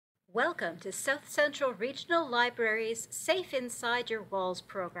Welcome to South Central Regional Library's Safe Inside Your Walls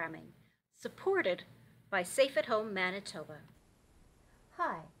programming, supported by Safe at Home Manitoba.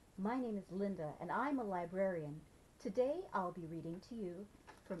 Hi, my name is Linda and I'm a librarian. Today I'll be reading to you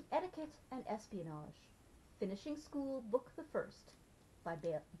from Etiquette and Espionage, Finishing School Book the First by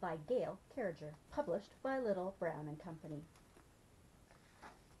Gail Carriger, published by Little, Brown and Company.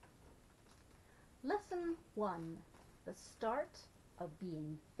 Lesson 1, The Start of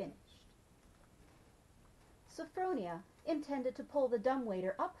Being Finished. Sophronia intended to pull the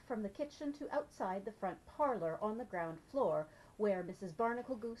dumbwaiter up from the kitchen to outside the front parlor on the ground floor, where Mrs.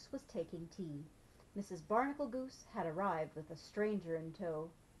 Barnacle Goose was taking tea. Mrs. Barnacle Goose had arrived with a stranger in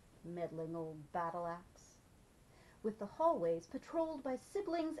tow, meddling old battle-axe. With the hallways patrolled by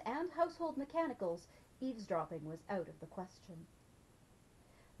siblings and household mechanicals, eavesdropping was out of the question.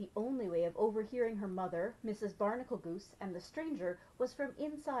 The only way of overhearing her mother, Mrs. Barnacle Goose, and the stranger was from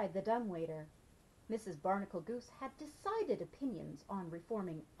inside the dumbwaiter. Mrs. Barnacle Goose had decided opinions on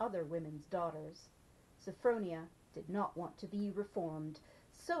reforming other women's daughters. Sophronia did not want to be reformed,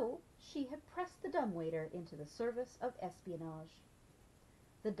 so she had pressed the dumbwaiter into the service of espionage.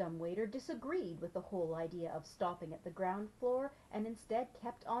 The dumbwaiter disagreed with the whole idea of stopping at the ground floor and instead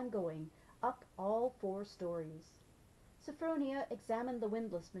kept on going, up all 4 stories. Sophronia examined the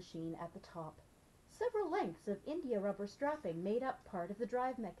windlass machine at the top. Several lengths of India rubber strapping made up part of the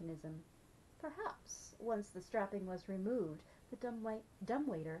drive mechanism. Perhaps, once the strapping was removed, the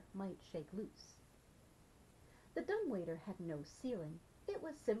dumbwaiter might shake loose. The dumbwaiter had no ceiling. It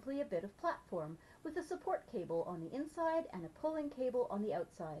was simply a bit of platform, with a support cable on the inside and a pulling cable on the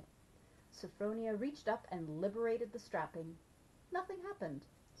outside. Sophronia reached up and liberated the strapping. Nothing happened,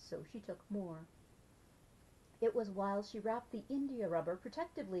 so she took more. It was while she wrapped the India rubber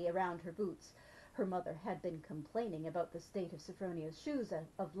protectively around her boots — her mother had been complaining about the state of Sophronia's shoes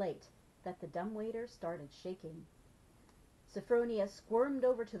of late — that the dumbwaiter started shaking. Sophronia squirmed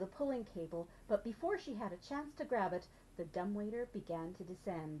over to the pulling cable, but before she had a chance to grab it, the dumbwaiter began to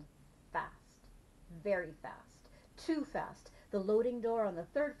descend. Fast. Very fast. Too fast. The loading door on the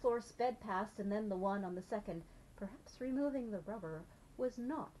 3rd floor sped past, and then the one on the 2nd. Perhaps removing the rubber was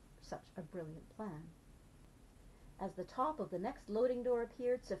not such a brilliant plan. As the top of the next loading door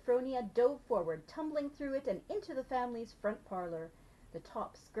appeared, Sophronia dove forward, tumbling through it and into the family's front parlor. The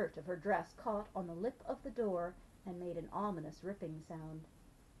top skirt of her dress caught on the lip of the door and made an ominous ripping sound.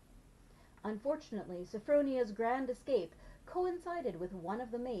 Unfortunately, Sophronia's grand escape coincided with one of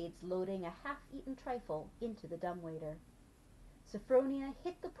the maids loading a half-eaten trifle into the dumbwaiter. Sophronia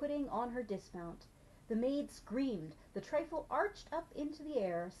hit the pudding on her dismount. The maid screamed. The trifle arched up into the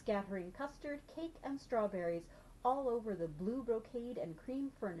air, scattering custard, cake, and strawberries all over the blue brocade and cream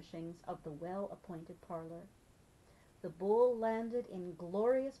furnishings of the well-appointed parlor. The bowl landed in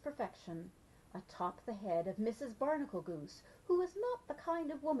glorious perfection atop the head of Mrs. Barnacle Goose, who was not the kind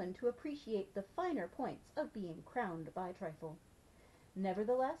of woman to appreciate the finer points of being crowned by a trifle.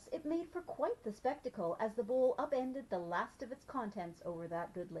 Nevertheless, it made for quite the spectacle as the bowl upended the last of its contents over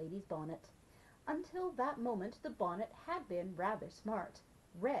that good lady's bonnet. Until that moment the bonnet had been rather smart,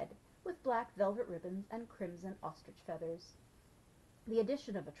 red, with black velvet ribbons and crimson ostrich feathers. The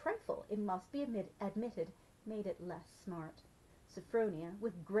addition of a trifle, it must be admitted, made it less smart. Sophronia,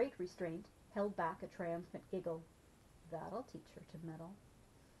 with great restraint, held back a triumphant giggle. That'll teach her to meddle.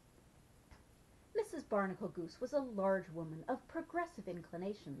 Mrs. Barnacle Goose was a large woman of progressive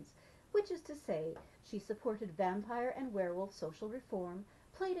inclinations, which is to say, she supported vampire and werewolf social reform,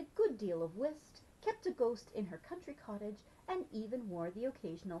 played a good deal of whist, kept a ghost in her country cottage, and even wore the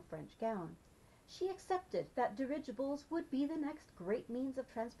occasional French gown. She accepted that dirigibles would be the next great means of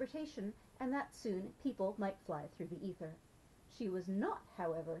transportation, and that soon people might fly through the ether. She was not,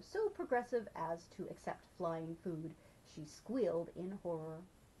 however, so progressive as to accept flying food. She squealed in horror.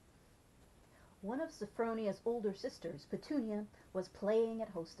 One of Sophronia's older sisters, Petunia, was playing at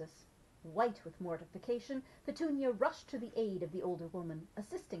hostess. White with mortification, Petunia rushed to the aid of the older woman,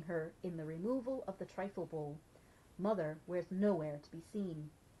 assisting her in the removal of the trifle bowl. Mother was nowhere to be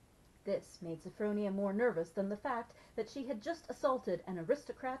seen. This made Sophronia more nervous than the fact that she had just assaulted an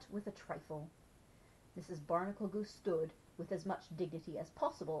aristocrat with a trifle. Mrs. Barnacle Goose stood, with as much dignity as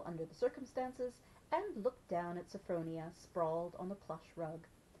possible under the circumstances, and looked down at Sophronia, sprawled on the plush rug.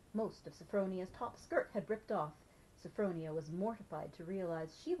 Most of Sophronia's top skirt had ripped off. Sophronia was mortified to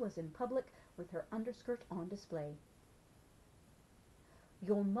realize she was in public with her underskirt on display.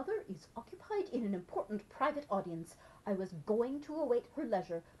 "Your mother is occupied in an important private audience. I was going to await her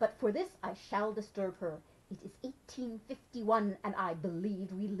leisure, but for this I shall disturb her. It is 1851, and I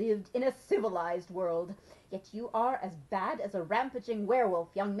believed we lived in a civilized world. Yet you are as bad as a rampaging werewolf,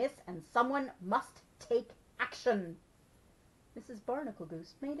 young miss, and someone must take action. Mrs. Barnacle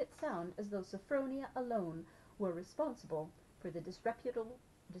Goose made it sound as though Sophronia alone were responsible for the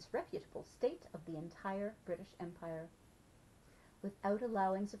disreputable state of the entire British Empire. Without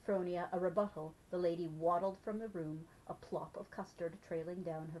allowing Sophronia a rebuttal, the lady waddled from the room, a plop of custard trailing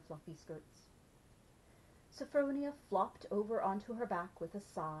down her fluffy skirts. Sophronia flopped over onto her back with a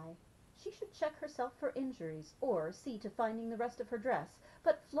sigh. She should check herself for injuries, or see to finding the rest of her dress,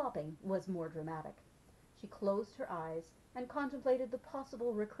 but flopping was more dramatic. She closed her eyes and contemplated the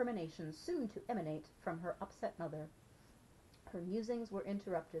possible recriminations soon to emanate from her upset mother. Her musings were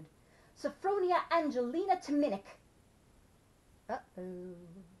interrupted. "Sophronia Angelina Tominic!" "Uh-oh."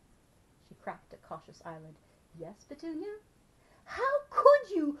 She cracked a cautious eyelid. "Yes, Petunia?" "How could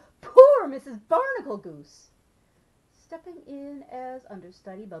you? Poor Mrs. Barnacle Goose!" "Stepping in as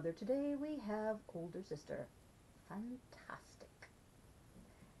understudy mother today, we have older sister." "Fantastic."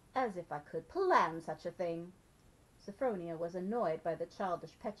 "As if I could plan such a thing." Sophronia was annoyed by the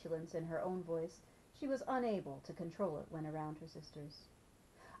childish petulance in her own voice. She was unable to control it when around her sisters.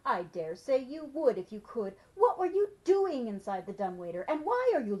 "I dare say you would if you could. What were you doing inside the dumbwaiter, and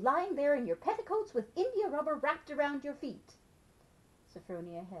why are you lying there in your petticoats with India rubber wrapped around your feet?"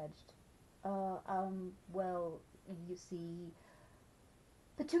 Sophronia hedged. Well, you see..."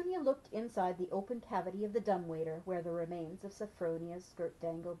 Petunia looked inside the open cavity of the dumbwaiter, where the remains of Sophronia's skirt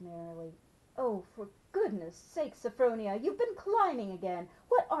dangled merrily. "Oh, for goodness sake, Sophronia, you've been climbing again.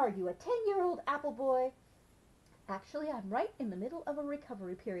 What are you, a 10-year-old apple boy?" "Actually, I'm right in the middle of a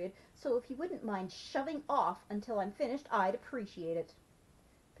recovery period, so if you wouldn't mind shoving off until I'm finished, I'd appreciate it."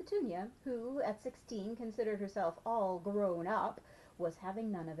 Petunia, who at 16 considered herself all grown up, was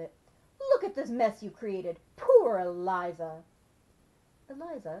having none of it. "Look at this mess you created. Poor Eliza."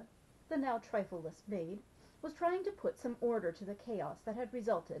 Eliza, the now trifleless maid, was trying to put some order to the chaos that had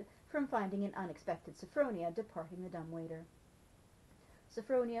resulted from finding an unexpected Sophronia departing the dumbwaiter.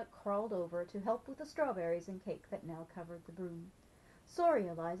 Sophronia crawled over to help with the strawberries and cake that now covered the broom. "Sorry,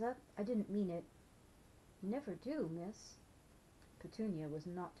 Eliza, I didn't mean it." "Never do, miss." Petunia was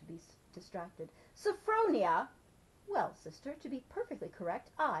not to be distracted. "Sophronia!" "Well, sister, to be perfectly correct,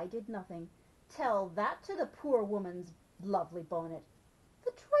 I did nothing." "Tell that to the poor woman's lovely bonnet."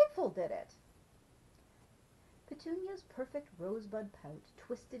 "The trifle did it." Petunia's perfect rosebud pout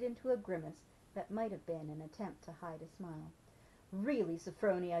twisted into a grimace that might have been an attempt to hide a smile. "Really,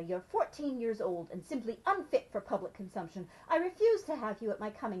 Sophronia, you're 14 years old and simply unfit for public consumption. I refuse to have you at my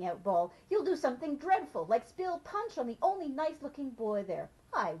coming-out ball. You'll do something dreadful, like spill punch on the only nice-looking boy there."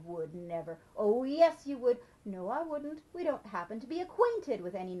 "I would never." "Oh, yes, you would." "No, I wouldn't. We don't happen to be acquainted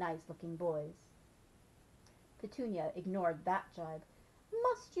with any nice-looking boys." Petunia ignored that jibe.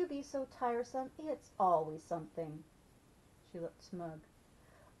 "Must you be so tiresome? It's always something." She looked smug.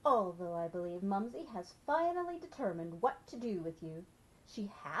 "Although I believe Mumsy has finally determined what to do with you." "She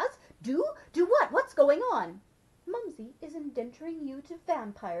has? Do what? What's going on?" "Mumsy is indenturing you to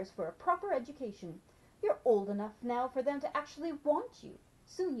vampires for a proper education. You're old enough now for them to actually want you.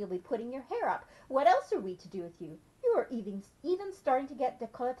 Soon you'll be putting your hair up. What else are we to do with you? You are even starting to get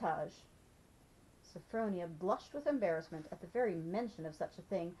décolletage." Sophronia blushed with embarrassment at the very mention of such a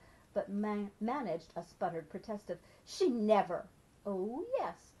thing, but managed a sputtered protest of, "She never." "Oh,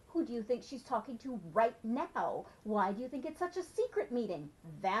 yes. Who do you think she's talking to right now? Why do you think it's such a secret meeting?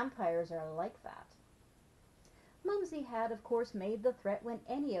 Vampires are like that." Mumsy had, of course, made the threat when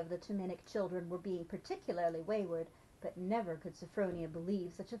any of the Tominic children were being particularly wayward, but never could Sophronia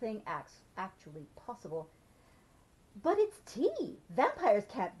believe such a thing actually possible. "But it's tea. Vampires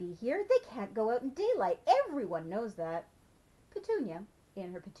can't be here. They can't go out in daylight. Everyone knows that." Petunia,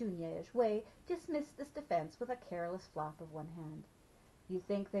 in her Petunia-ish way, dismissed this defense with a careless flap of one hand. "You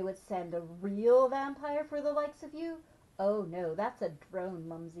think they would send a real vampire for the likes of you? Oh, no, that's a drone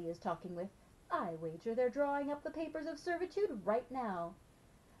Mumsy is talking with. I wager they're drawing up the papers of servitude right now."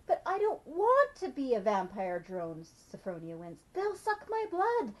 "But I don't want to be a vampire drone," Sophronia winced. "They'll suck my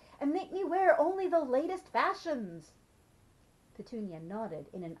blood and make me wear only the latest fashions." Petunia nodded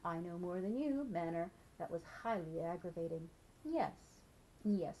in an I-know-more-than-you manner that was highly aggravating.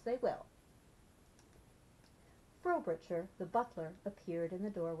 Yes, they will." Frobisher, the butler, appeared in the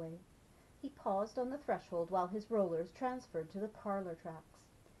doorway. He paused on the threshold while his rollers transferred to the parlor tracks.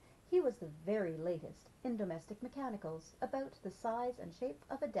 He was the very latest in domestic mechanicals, about the size and shape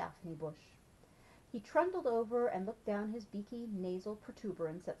of a daphne bush. He trundled over and looked down his beaky nasal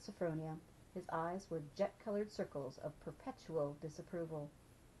protuberance at Sophronia. His eyes were jet-colored circles of perpetual disapproval.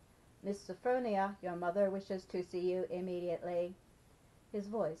 Miss Sophronia, your mother wishes to see you immediately. His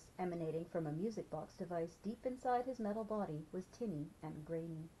voice, emanating from a music box device deep inside his metal body, was tinny and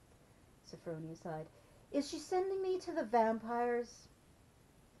grainy. Sophronia sighed. Is she sending me to the vampires?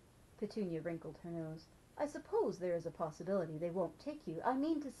 Petunia wrinkled her nose. I suppose there is a possibility they won't take you. I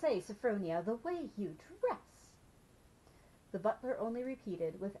mean to say, Sophronia, the way you dress. The butler only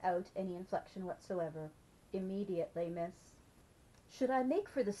repeated, without any inflection whatsoever, Immediately, miss. Should I make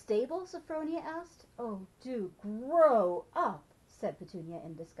for the stable? Sophronia asked. Oh, do grow up, said Petunia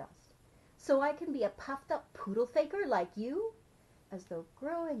in disgust. So I can be a puffed-up poodle-faker like you? As though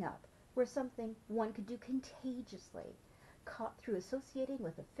growing up were something one could do contagiously, caught through associating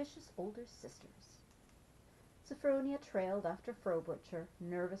with officious older sisters. Sophronia trailed after Frobisher,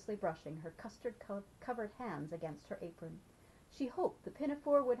 nervously brushing her custard-covered hands against her apron. She hoped the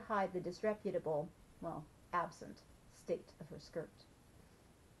pinafore would hide the disreputable, absent, state of her skirt.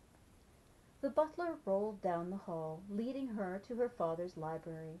 The butler rolled down the hall, leading her to her father's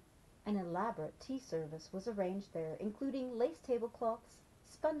library. An elaborate tea service was arranged there, including lace tablecloths,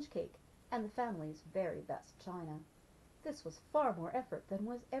 sponge cake, and the family's very best china. This was far more effort than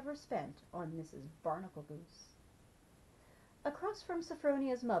was ever spent on Mrs. Barnacle-Goose. Across from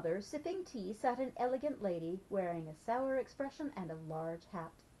Sophronia's mother, sipping tea, sat an elegant lady wearing a sour expression and a large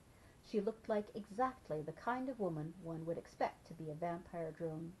hat. She looked like exactly the kind of woman one would expect to be a vampire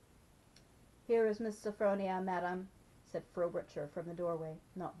drone. Here is Miss Sophronia, madam, said Frobisher from the doorway,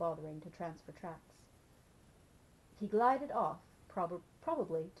 not bothering to transfer tracts. He glided off,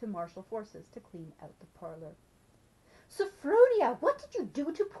 probably to marshal forces to clean out the parlor. Sophronia, what did you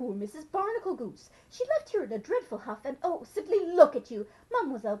do to poor Mrs. Barnacle-Goose? She left here in a dreadful huff, and oh, simply look at you!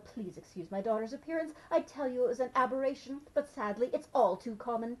 Mademoiselle, please excuse my daughter's appearance. I tell you it was an aberration, but sadly it's all too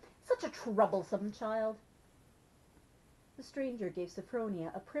common. Such a troublesome child. The stranger gave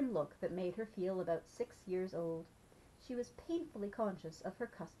Sophronia a prim look that made her feel about 6 years old. She was painfully conscious of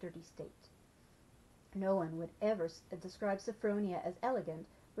her custardy state. No one would ever describe Sophronia as elegant,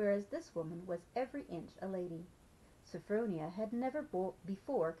 whereas this woman was every inch a lady. Sophronia had never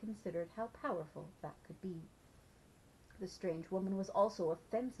before considered how powerful that could be. The strange woman was also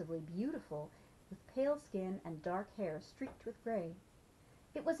offensively beautiful, with pale skin and dark hair streaked with gray.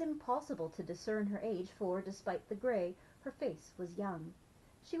 It was impossible to discern her age, for, despite the gray, her face was young.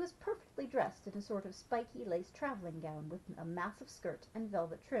 She was perfectly dressed in a sort of spiky lace traveling gown with a massive skirt and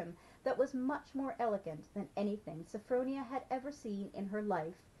velvet trim that was much more elegant than anything Sophronia had ever seen in her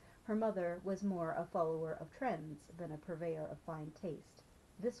life. Her mother was more a follower of trends than a purveyor of fine taste.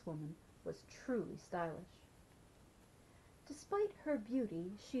 This woman was truly stylish. Despite her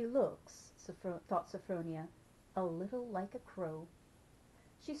beauty, she looks, thought Sophronia, a little like a crow.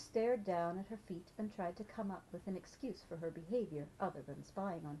 She stared down at her feet and tried to come up with an excuse for her behavior other than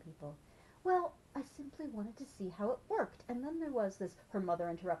spying on people. Well, I simply wanted to see how it worked, and then there was this, her mother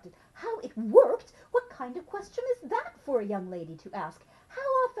interrupted. How it worked? What kind of question is that for a young lady to ask? How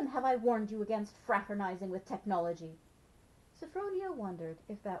often have I warned you against fraternizing with technology? Sophronia wondered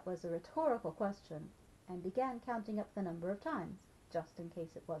if that was a rhetorical question, and began counting up the number of times, just in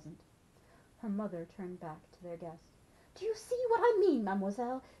case it wasn't. Her mother turned back to their guest. Do you see what I mean,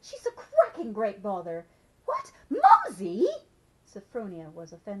 mademoiselle? She's a cracking great bother. What? Mumsy? Sophronia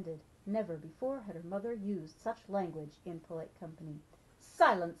was offended. Never before had her mother used such language in polite company.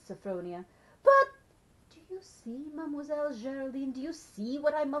 Silence, Sophronia. But do you see, Mademoiselle Geraldine, do you see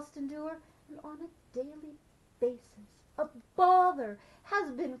what I must endure? And on a daily basis. A bother.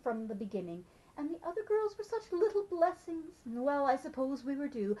 Has been from the beginning. And the other girls were such little blessings. Well, I suppose we were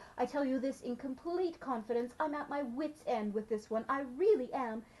due. I tell you this in complete confidence. I'm at my wit's end with this one. I really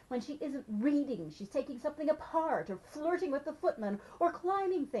am. When she isn't reading, she's taking something apart, or flirting with the footman, or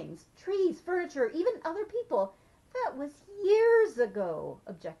climbing things, trees, furniture, even other people. That was years ago,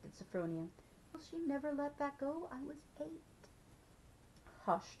 objected Sophronia. Well, she never let that go. I was 8.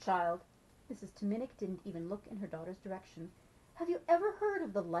 Hush, child. Mrs. Tominnick didn't even look in her daughter's direction. Have you ever heard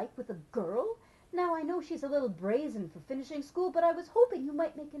of the like with a girl? Now, I know she's a little brazen for finishing school, but I was hoping you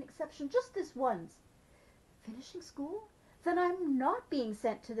might make an exception just this once. Finishing school? Then I'm not being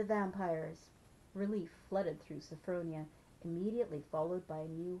sent to the vampires. Relief flooded through Sophronia, immediately followed by a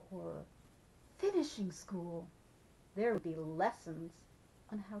new horror. Finishing school! There would be lessons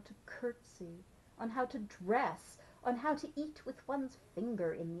on how to curtsy, on how to dress, on how to eat with one's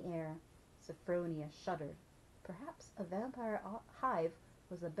finger in the air. Sophronia shuddered. Perhaps a vampire hive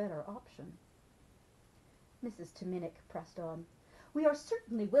was a better option. Mrs. Tominnick pressed on. We are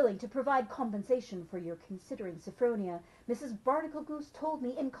certainly willing to provide compensation for your considering Sophronia. Mrs. Barnacle Goose told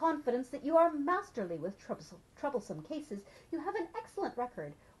me in confidence that you are masterly with troublesome cases. You have an excellent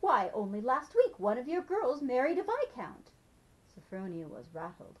record. Why, only last week one of your girls married a viscount. Sophronia was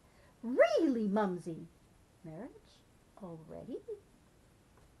rattled. Really, Mumsy? Marriage? Already?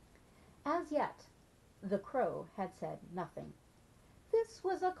 As yet, the Crow had said nothing. This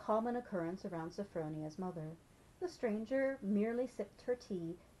was a common occurrence around Sophronia's mother. The stranger merely sipped her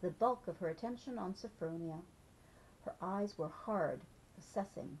tea, the bulk of her attention on Sophronia. Her eyes were hard,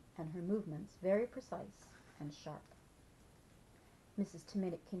 assessing, and her movements very precise and sharp. Mrs.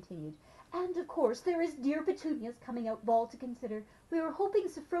 Timinick continued, "And, of course, there is dear Petunia's coming out ball to consider. We were hoping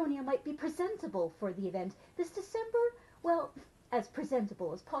Sophronia might be presentable for the event this December. Well, as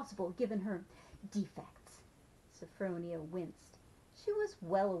presentable as possible, given her defects." Sophronia winced. She was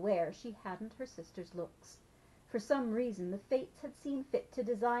well aware she hadn't her sister's looks. For some reason the fates had seen fit to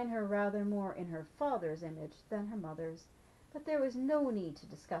design her rather more in her father's image than her mother's, but there was no need to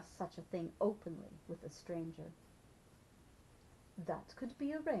discuss such a thing openly with a stranger. "That could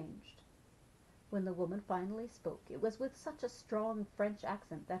be arranged." When the woman finally spoke, it was with such a strong French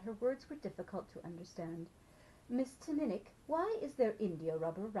accent that her words were difficult to understand. "Miss Timinick, why is there india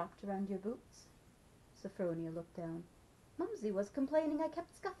rubber wrapped around your boots?" Sophronia looked down. "Mumsy was complaining I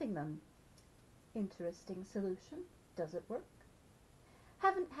kept scuffing them." "Interesting solution. Does it work?"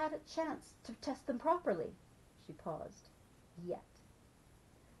 "Haven't had a chance to test them properly." She paused. "Yet."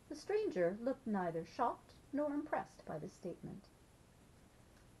 The stranger looked neither shocked nor impressed by this statement.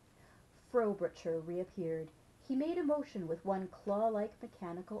 Frobisher reappeared. He made a motion with one claw-like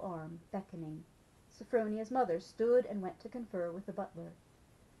mechanical arm, beckoning. Sophronia's mother stood and went to confer with the butler.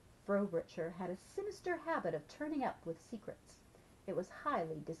 Frobisher had a sinister habit of turning up with secrets. It was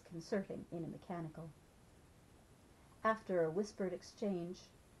highly disconcerting in a mechanical. After a whispered exchange,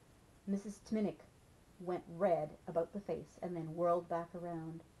 Mrs. Timinick went red about the face and then whirled back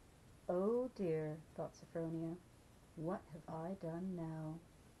around. "Oh dear," thought Sophronia, "what have I done now?"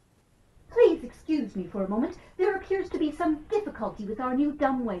 "Please excuse me for a moment. There appears to be some difficulty with our new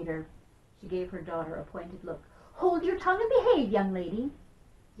dumbwaiter." She gave her daughter a pointed look. "Hold your tongue and behave, young lady."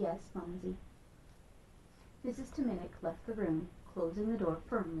 "Yes, Mumsy." Mrs. Timinick left the room, closing the door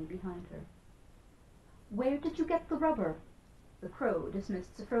firmly behind her. "Where did you get the rubber?" The Crow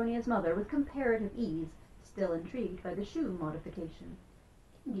dismissed Sophronia's mother with comparative ease, still intrigued by the shoe modification.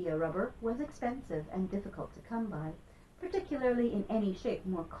 India rubber was expensive and difficult to come by, particularly in any shape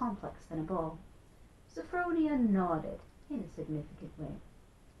more complex than a ball. Sophronia nodded in a significant way.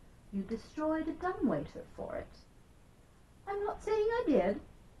 "You destroyed a dumbwaiter for it?" "I'm not saying I did.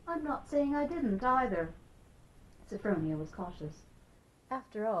 I'm not saying I didn't, either." Sophronia was cautious.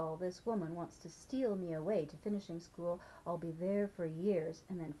 "After all, this woman wants to steal me away to finishing school. I'll be there for years,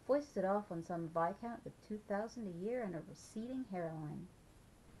 and then foist it off on some viscount with 2,000 a year and a receding hairline."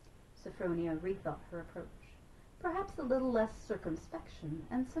 Sophronia rethought her approach. Perhaps a little less circumspection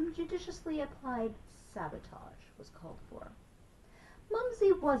and some judiciously applied sabotage was called for.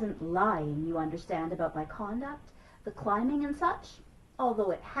 "Mumsy wasn't lying, you understand, about my conduct, the climbing and such,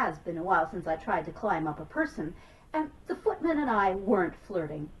 although it has been a while since I tried to climb up a person, and the footman and I weren't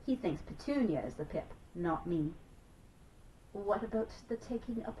flirting. He thinks Petunia is the pip, not me." "What about the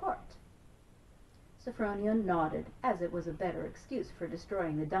taking apart?" Sophronia nodded, as it was a better excuse for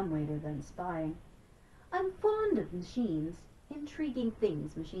destroying the dumbwaiter than spying. "I'm fond of machines. Intriguing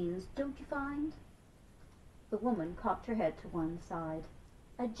things, machines, don't you find?" The woman cocked her head to one side.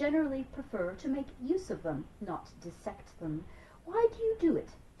 "I generally prefer to make use of them, not dissect them. Why do you do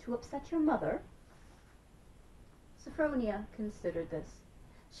it? To upset your mother?" Sophronia considered this.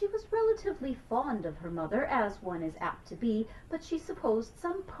 She was relatively fond of her mother, as one is apt to be, but she supposed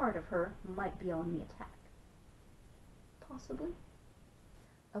some part of her might be on the attack. "Possibly."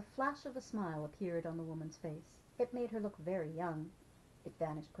 A flash of a smile appeared on the woman's face. It made her look very young. It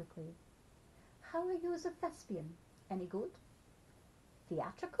vanished quickly. "How are you as a thespian? Any good?"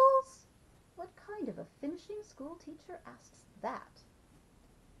 "Theatricals? What kind of a finishing school teacher asks that?"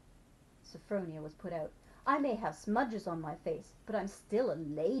 Sophronia was put out. "I may have smudges on my face, but I'm still a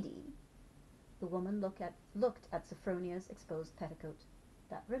lady." The woman looked at Sophronia's exposed petticoat.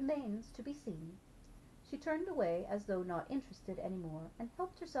 "That remains to be seen." She turned away as though not interested any more, and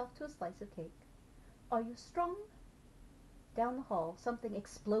helped herself to a slice of cake. "Are you strong?" Down the hall something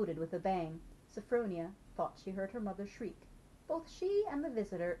exploded with a bang. Sophronia thought she heard her mother shriek. Both she and the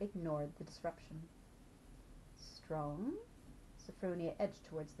visitor ignored the disruption. "Strong?" Sophronia edged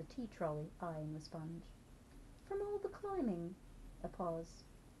towards the tea trolley, eyeing the sponge. "From all the climbing." A pause.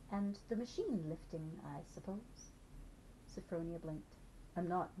 "And the machine lifting, I suppose?" Sophronia blinked. I'm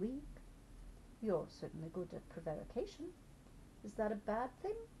not weak. You're certainly good at prevarication. Is that a bad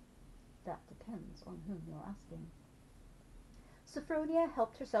thing? That depends on whom you're asking. Sophronia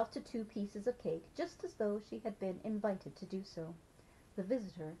helped herself to 2 pieces of cake, just as though she had been invited to do so. The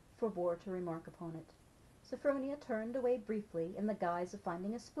visitor forbore to remark upon it. Sophronia turned away briefly in the guise of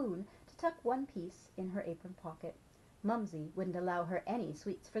finding a spoon to tuck 1 piece in her apron pocket. Mumsy wouldn't allow her any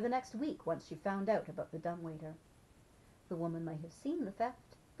sweets for the next week once she found out about the dumbwaiter. The woman might have seen the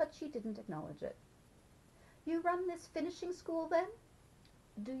theft, but she didn't acknowledge it. You run this finishing school, then?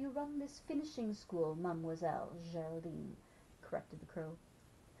 Do you run this finishing school, Mademoiselle Geraldine? Corrected the crow.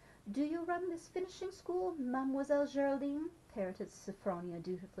 Do you run this finishing school, Mademoiselle Geraldine? Parroted Sophronia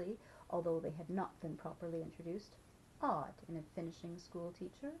dutifully, although they had not been properly introduced. Odd in a finishing school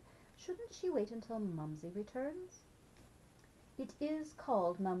teacher. Shouldn't she wait until Mumsy returns? It is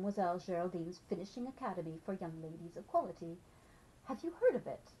called Mademoiselle Geraldine's Finishing Academy for Young Ladies of Quality. Have you heard of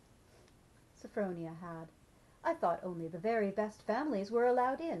it? Sophronia had. I thought only the very best families were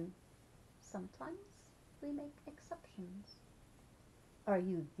allowed in. Sometimes we make exceptions. Are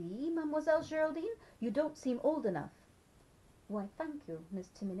you the Mademoiselle Geraldine? You don't seem old enough. Why, thank you, Miss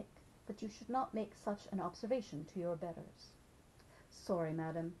Timinick, but you should not make such an observation to your betters. Sorry,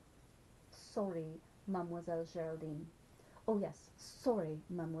 madam. Sorry, Mademoiselle Geraldine. Oh, yes, sorry,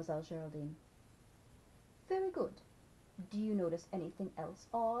 Mademoiselle Geraldine. Very good. Do you notice anything else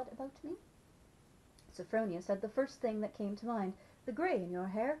odd about me? Sophronia said the first thing that came to mind. The grey in your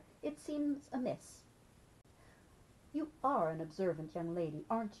hair, it seems amiss. You are an observant young lady,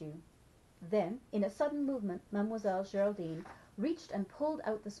 aren't you? Then, in a sudden movement, Mademoiselle Geraldine reached and pulled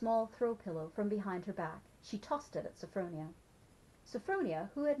out the small throw-pillow from behind her back. She tossed it at Sophronia. Sophronia,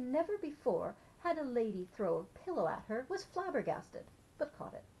 who had never before had a lady throw a pillow at her, was flabbergasted, but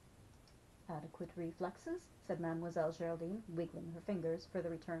caught it. Adequate reflexes, said Mademoiselle Geraldine, wiggling her fingers for the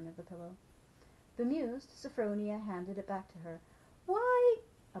return of the pillow. Bemused, Sophronia handed it back to her. Why?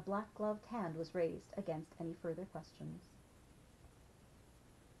 A black-gloved hand was raised against any further questions.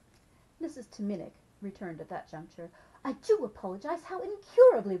 Mrs. Timinick returned at that juncture. I do apologize. How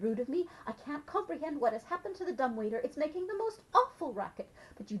incurably rude of me. I can't comprehend what has happened to the dumbwaiter. It's making the most awful racket.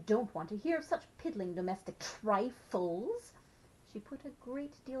 But you don't want to hear of such piddling domestic trifles. She put a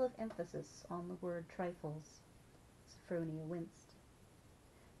great deal of emphasis on the word trifles. Sophronia winced.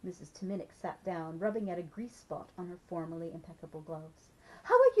 Mrs. Timinick sat down, rubbing at a grease spot on her formerly impeccable gloves.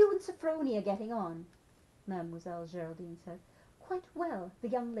 How are you and Sophronia getting on? Mademoiselle Geraldine said. Quite well. The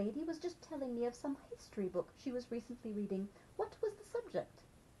young lady was just telling me of some history book she was recently reading. What was the subject?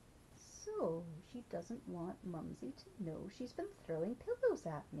 So she doesn't want Mumsy to know she's been throwing pillows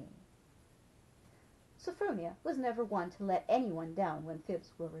at me. Sophronia was never one to let anyone down when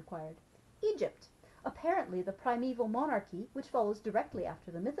fibs were required. Egypt. Apparently the primeval monarchy, which follows directly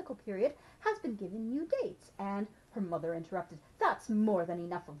after the mythical period, has been given new dates, and her mother interrupted. That's more than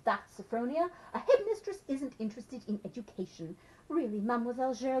enough of that, Sophronia. A headmistress isn't interested in education. Really,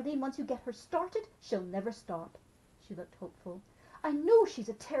 Mademoiselle Geraldine, once you get her started, she'll never stop. She looked hopeful. I know she's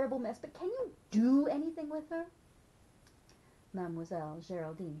a terrible mess, but can you do anything with her? Mademoiselle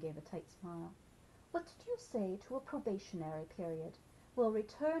Geraldine gave a tight smile. What did you say to a probationary period? We'll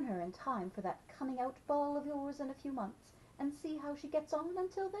return her in time for that coming-out ball of yours in a few months, and see how she gets on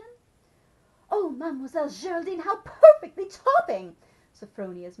until then. Oh, Mademoiselle Geraldine, how perfectly topping!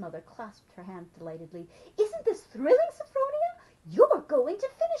 Sophronia's mother clasped her hands delightedly. Isn't this thrilling, Sophronia? You're going to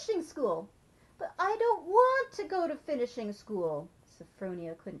finishing school. But I don't want to go to finishing school.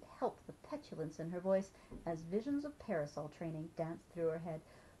 Sophronia couldn't help the petulance in her voice as visions of parasol training danced through her head.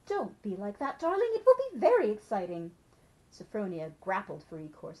 Don't be like that, darling. It will be very exciting. Sophronia grappled for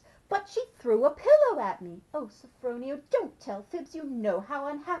recourse. But she threw a pillow at me. Oh, Sophronia, don't tell fibs. You know how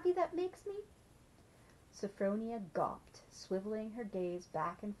unhappy that makes me. Sophronia gawped, swiveling her gaze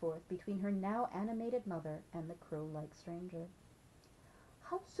back and forth between her now animated mother and the crow-like stranger.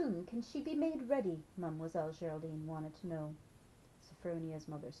 How soon can she be made ready? Mademoiselle Geraldine wanted to know. Sophronia's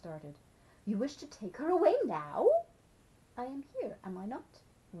mother started. You wish to take her away now? I am here, am I not?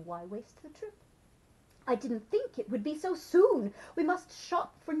 Why waste the trip? I didn't think it would be so soon. We must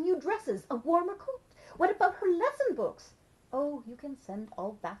shop for new dresses, a warmer coat. What about her lesson books? Oh, you can send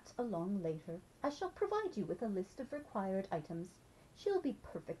all that along later. I shall provide you with a list of required items. She'll be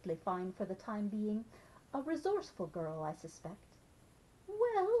perfectly fine for the time being. A resourceful girl, I suspect.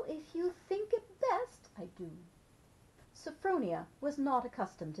 Well, if you think it best, I do. Sophronia was not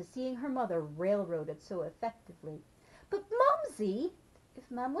accustomed to seeing her mother railroaded so effectively. But, Mumsy, if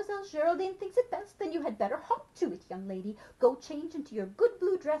Mademoiselle Geraldine thinks it best, then you had better hop to it, young lady. Go change into your good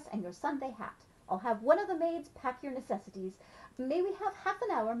blue dress and your Sunday hat. I'll have one of the maids pack your necessities. May we have half an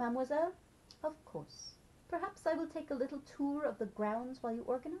hour, mademoiselle? Of course. Perhaps I will take a little tour of the grounds while you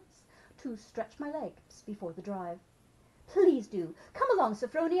organize, to stretch my legs before the drive. Please do. Come along,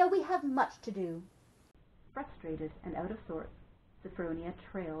 Sophronia, we have much to do. Frustrated and out of sorts, Sophronia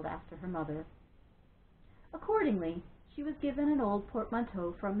trailed after her mother. Accordingly, she was given an old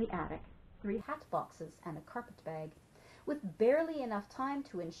portmanteau from the attic, 3 hat boxes, and a carpet bag, with barely enough time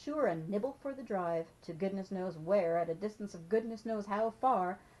to ensure a nibble for the drive, to goodness knows where, at a distance of goodness knows how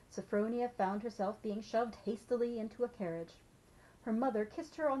far. Sophronia found herself being shoved hastily into a carriage. Her mother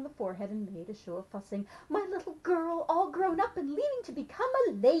kissed her on the forehead and made a show of fussing. "My little girl, all grown up and leaving to become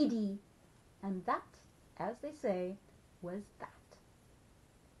a lady!" And that, as they say, was that.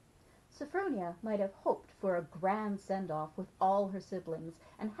 Sophronia might have hoped for a grand send-off with all her siblings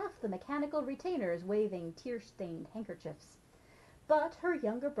and half the mechanical retainers waving tear-stained handkerchiefs. But her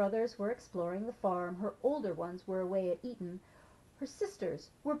younger brothers were exploring the farm, her older ones were away at Eton, her sisters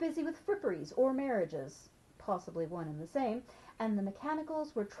were busy with fripperies or marriages, possibly one and the same, and the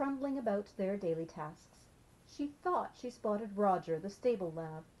mechanicals were trundling about their daily tasks. She thought she spotted Roger, the stable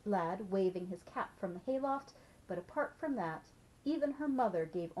lad, waving his cap from the hayloft, but apart from that, even her mother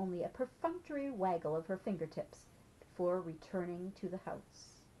gave only a perfunctory waggle of her fingertips before returning to the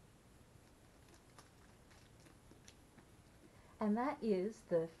house. And that is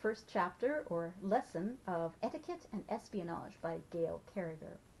the first chapter or lesson of Etiquette and Espionage by Gail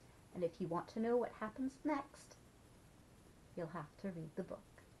Carriger. And if you want to know what happens next, you'll have to read the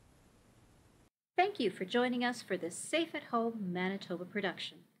book. Thank you for joining us for this Safe at Home Manitoba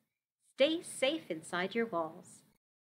production. Stay safe inside your walls.